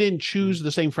that they didn't choose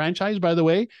the same franchise, by the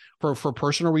way, for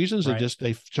personal reasons. Right.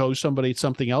 They chose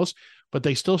something else, but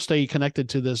they still stay connected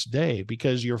to this day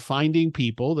because you're finding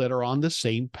people that are on the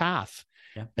same path.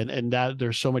 Yeah. And that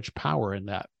there's so much power in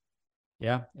that.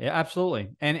 Yeah, absolutely.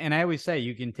 And I always say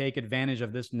you can take advantage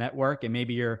of this network, and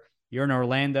maybe you're in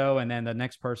Orlando and then the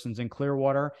next person's in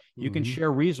Clearwater. You can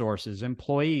share resources,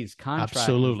 employees, contractors,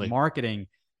 Absolutely. marketing.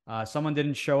 Someone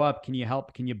didn't show up. Can you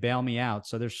help? Can you bail me out?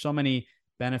 So there's so many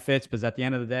benefits, because at the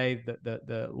end of the day,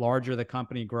 the larger the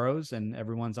company grows and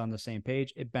everyone's on the same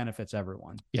page, it benefits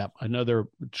everyone. Yeah. Another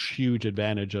huge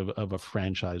advantage of a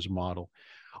franchise model.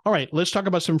 All right, let's talk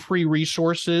about some free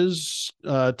resources.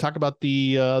 Talk about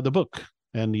the book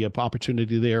and the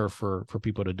opportunity there for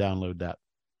people to download that.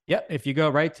 Yep. If you go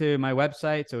right to my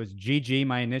website, so it's GG,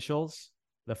 my initials,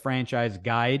 the franchise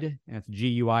guide, and it's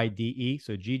GUIDE.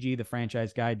 So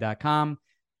GGthefranchiseguide.com.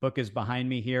 Book is behind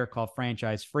me here, called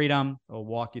Franchise Freedom. It'll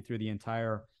walk you through the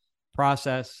entire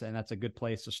process, and that's a good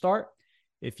place to start.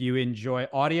 If you enjoy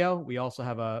audio, we also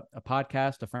have a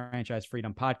podcast, a Franchise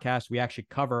Freedom podcast. We actually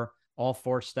cover all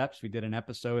 4 steps. We did an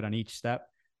episode on each step.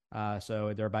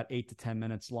 So they're about 8 to 10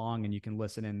 minutes long, and you can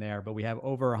listen in there. But we have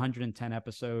over 110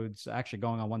 episodes, actually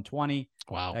going on 120.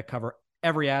 Wow. That cover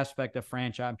every aspect of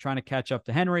franchise. I'm trying to catch up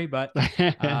to Henry, but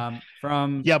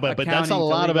from but that's a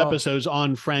lot of legal episodes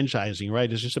on franchising,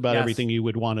 right? It's just about everything you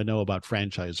would want to know about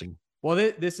franchising. Well,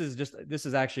 this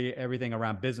is actually everything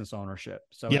around business ownership.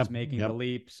 So it's making the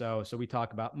leap. So we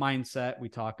talk about mindset. We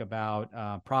talk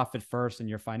about profit first and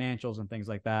your financials and things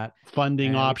like that.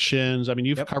 Funding options. I mean,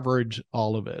 you've covered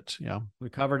all of it. Yeah. We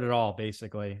covered it all,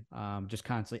 basically, just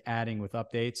constantly adding with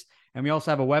updates. And we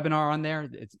also have a webinar on there.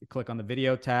 Click on the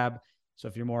video tab. So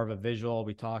if you're more of a visual,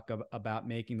 we talk about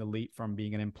making the leap from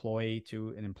being an employee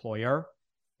to an employer.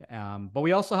 But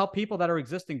we also help people that are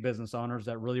existing business owners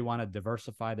that really want to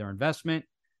diversify their investment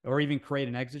or even create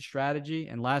an exit strategy.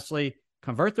 And lastly,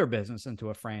 convert their business into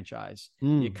a franchise.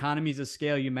 The economies of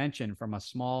scale you mentioned, from a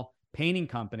small painting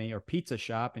company or pizza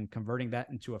shop and converting that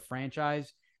into a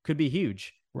franchise, could be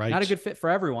huge. Right. Not a good fit for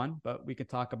everyone, but we could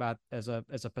talk about as a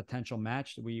potential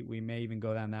match. We may even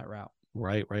go down that route.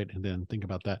 Right. And then think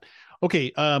about that.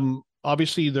 Okay.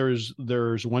 Obviously there's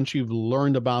once you've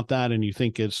learned about that and you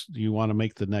think you want to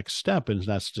make the next step, and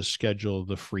that's to schedule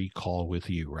the free call with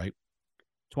you, right?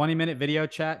 20-minute video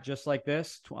chat, just like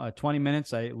this, 20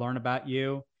 minutes. I learn about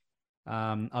you.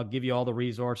 I'll give you all the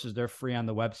resources. They're free on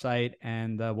the website,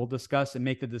 and we'll discuss and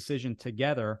make the decision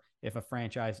together if a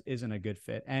franchise isn't a good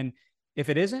fit. And if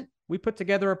it isn't, we put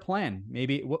together a plan.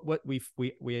 Maybe what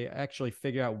we actually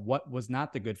figure out what was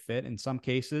not the good fit. In some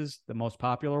cases, the most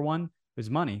popular one was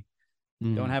money.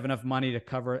 Don't have enough money to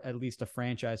cover at least a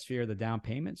franchise fee or the down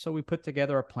payment. So we put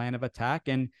together a plan of attack,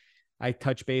 and I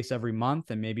touch base every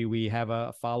month, and maybe we have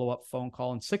a follow-up phone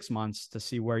call in 6 months to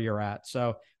see where you're at.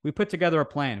 So we put together a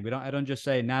plan. I don't just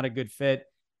say not a good fit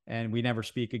and we never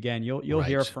speak again. You'll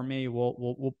hear from me.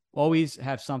 We'll always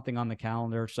have something on the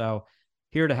calendar. So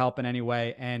here to help in any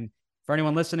way. And for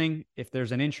anyone listening, if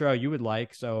there's an intro you would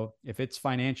like, so if it's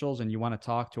financials and you want to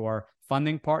talk to our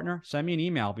funding partner, send me an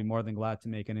email. I'll be more than glad to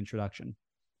make an introduction.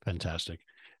 Fantastic.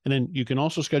 And then you can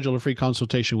also schedule a free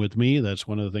consultation with me. That's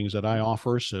one of the things that I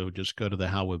offer. So just go to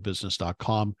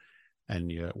thehowofbusiness.com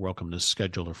and you're welcome to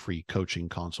schedule a free coaching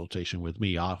consultation with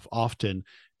me. Often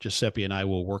Giuseppe and I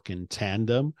will work in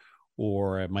tandem,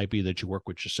 or it might be that you work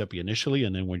with Giuseppe initially,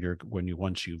 and then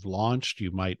once you've launched,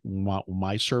 you might want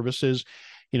my services.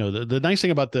 You know, the nice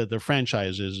thing about the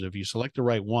franchise is if you select the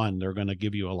right one, they're going to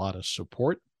give you a lot of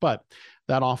support, but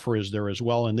that offer is there as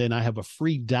well. And then I have a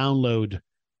free download,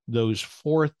 those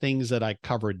 4 things that I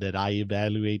covered, that I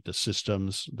evaluate: the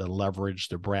systems, the leverage,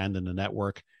 the brand, and the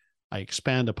network. I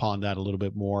expand upon that a little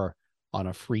bit more on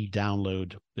a free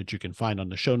download that you can find on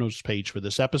the show notes page for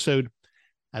this episode,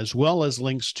 as well as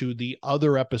links to the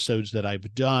other episodes that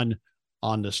I've done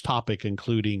on this topic,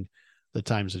 including the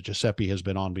times that Giuseppe has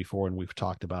been on before and we've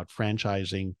talked about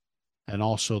franchising. And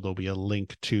also there'll be a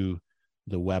link to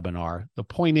the webinar. The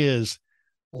point is,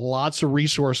 lots of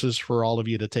resources for all of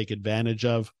you to take advantage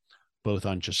of, both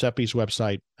on Giuseppe's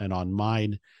website and on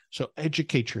mine. So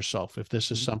educate yourself. If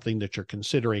this is something that you're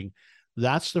considering,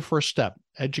 that's the first step.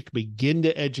 Begin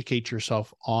to educate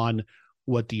yourself on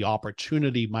what the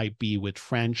opportunity might be with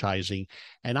franchising.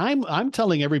 And I'm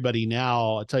telling everybody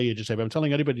now, I'll tell you, Giuseppe, I'm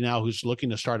telling anybody now who's looking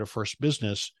to start a first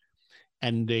business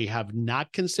and they have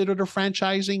not considered a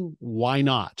franchising, why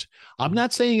not? I'm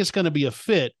not saying it's going to be a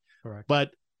fit, Correct.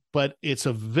 but it's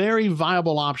a very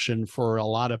viable option for a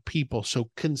lot of people. So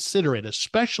consider it,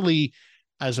 especially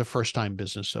as a first-time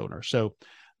business owner. So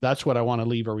that's what I want to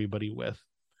leave everybody with.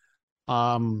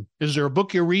 Is there a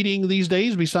book you're reading these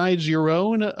days besides your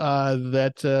own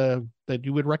that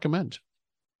you would recommend?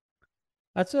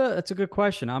 That's a good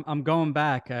question. I'm going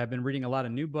back. I've been reading a lot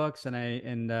of new books, and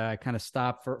I kind of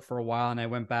stopped for a while, and I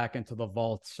went back into the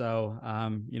vault. So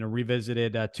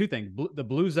revisited two things: the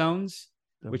Blue Zones,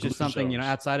 which is something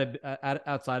outside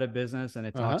of business, and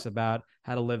it talks about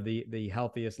how to live the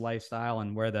healthiest lifestyle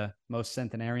and where the most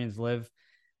centenarians live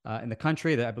in the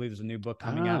country. That I believe there's a new book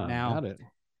coming out now. Got it.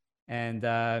 And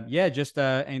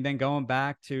and then going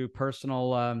back to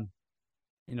personal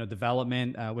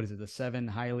development. What is it? The seven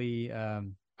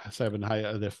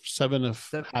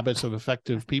habits of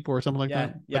effective people or something like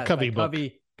that. Yeah,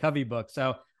 the Covey book.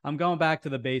 So I'm going back to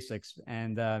the basics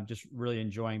and just really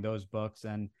enjoying those books.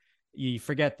 And you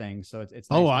forget things, so it's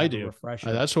nice I do.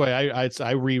 Refresher. That's why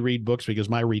I reread books, because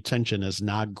my retention is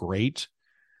not great.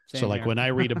 So like when I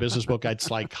read a business book,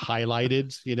 it's like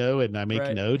highlighted, and I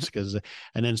make notes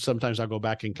and then sometimes I'll go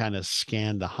back and kind of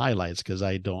scan the highlights because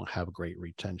I don't have great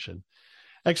retention.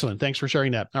 Excellent. Thanks for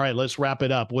sharing that. All right, let's wrap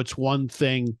it up. What's one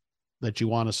thing that you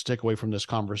want us to take away from this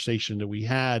conversation that we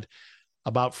had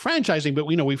about franchising? But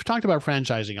we've talked about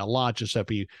franchising a lot,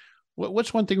 Giuseppe.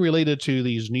 What's one thing related to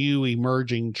these new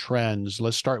emerging trends?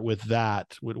 Let's start with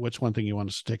that. What's one thing you want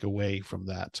us to take away from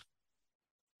that?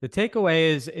 The takeaway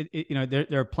is,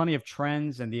 there are plenty of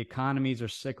trends, and the economies are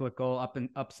cyclical,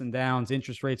 ups and downs.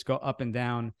 Interest rates go up and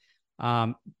down.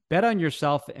 Bet on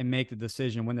yourself and make the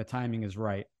decision when the timing is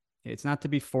right. It's not to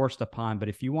be forced upon, but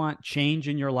if you want change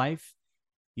in your life,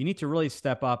 you need to really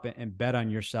step up and bet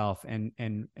on yourself. And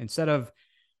instead of,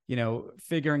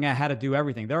 figuring out how to do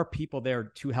everything, there are people there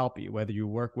to help you, whether you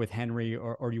work with Henry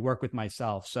or you work with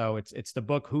myself. So it's the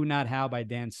book Who Not How by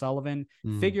Dan Sullivan.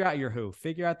 Figure out your who,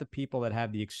 figure out the people that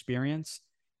have the experience.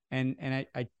 And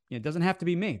it doesn't have to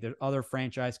be me. There are other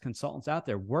franchise consultants out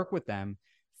there. Work with them,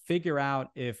 figure out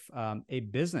if a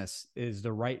business is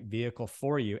the right vehicle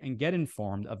for you, and get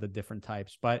informed of the different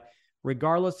types. But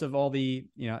regardless of all the,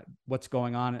 what's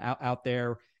going on out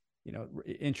there,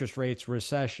 interest rates,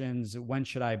 recessions, when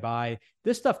should I buy?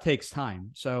 This stuff takes time.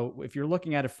 So if you're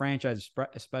looking at a franchise,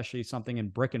 especially something in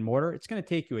brick and mortar, it's going to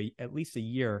take you at least a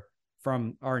year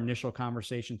from our initial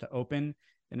conversation to open.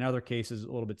 In other cases,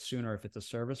 a little bit sooner if it's a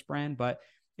service brand. But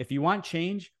if you want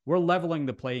change, we're leveling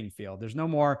the playing field. There's no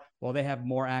more, they have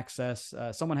more access.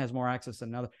 Someone has more access than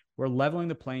another. We're leveling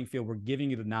the playing field. We're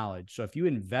giving you the knowledge. So if you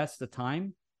invest the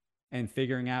time and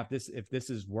figuring out if this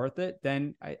is worth it,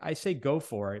 then I say go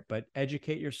for it, but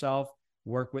educate yourself,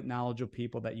 work with knowledgeable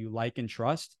people that you like and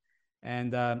trust.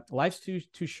 And life's too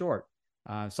short.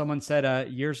 Someone said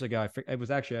years ago, it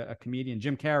was actually a comedian,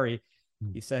 Jim Carrey.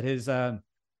 He said his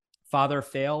father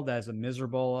failed as a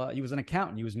miserable, he was an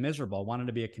accountant. He was miserable, wanted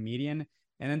to be a comedian,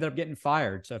 and ended up getting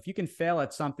fired. So if you can fail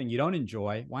at something you don't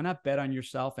enjoy, why not bet on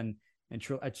yourself? And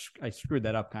I screwed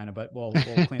that up kind of, but we'll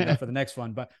clean it up for the next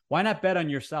one. But why not bet on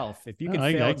yourself if you can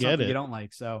fail at something you don't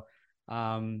like? So,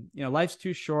 life's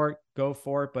too short. Go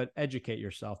for it, but educate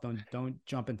yourself. Don't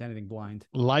jump into anything blind.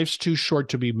 Life's too short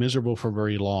to be miserable for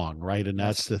very long, right? And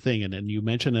that's the thing. And you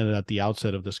mentioned it at the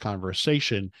outset of this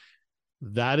conversation.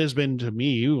 That has been, to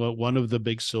me, one of the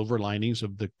big silver linings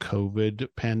of the COVID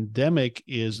pandemic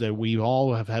is that we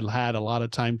all have had a lot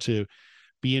of time to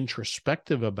be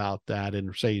introspective about that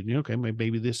and say, okay,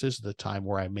 maybe this is the time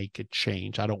where I make a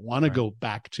change. I don't want to go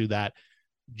back to that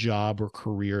job or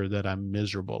career that I'm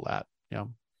miserable at. Yeah,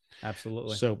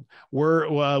 absolutely. So we're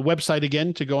website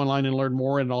again to go online and learn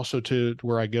more, and also to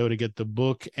where I go to get the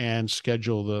book and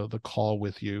schedule the call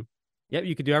with you. Yep,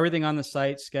 you can do everything on the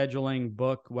site: scheduling,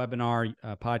 book, webinar,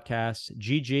 podcasts.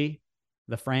 GG,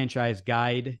 the franchise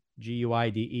guide,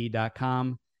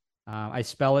 GUIDE.com. I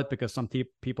spell it because some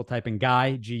people type in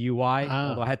Guy, GUI.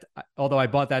 Although I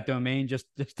bought that domain just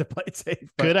to play it safe.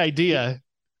 But good idea.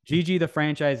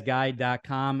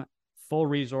 GGthefranchiseguide.com, full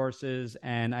resources.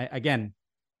 And again,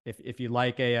 if you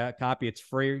like a copy, it's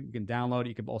free. You can download it.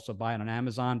 You can also buy it on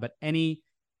Amazon. But any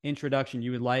introduction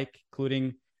you would like,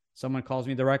 including someone calls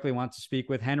me directly, wants to speak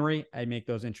with Henry, I make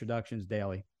those introductions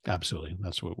daily. Absolutely.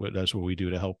 That's what we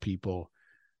do to help people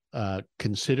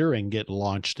consider and get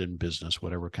launched in business,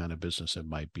 whatever kind of business it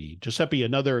might be. Giuseppe,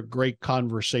 another great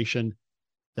conversation.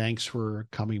 Thanks for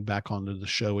coming back onto the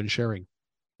show and sharing.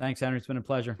 Thanks, Henry. It's been a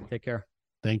pleasure. Take care.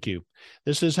 Thank you.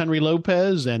 This is Henry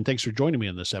Lopez, and thanks for joining me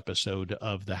in this episode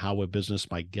of The How of Business.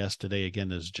 My guest today,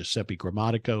 again, is Giuseppe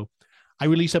Grammatico. I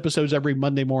release episodes every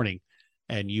Monday morning,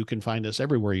 and you can find us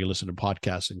everywhere you listen to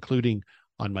podcasts, including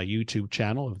on my YouTube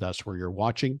channel, if that's where you're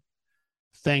watching.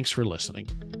 Thanks for listening.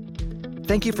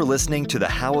 Thank you for listening to The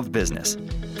How of Business.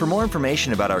 For more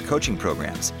information about our coaching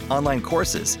programs, online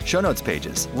courses, show notes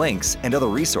pages, links, and other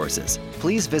resources,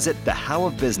 please visit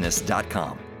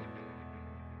thehowofbusiness.com.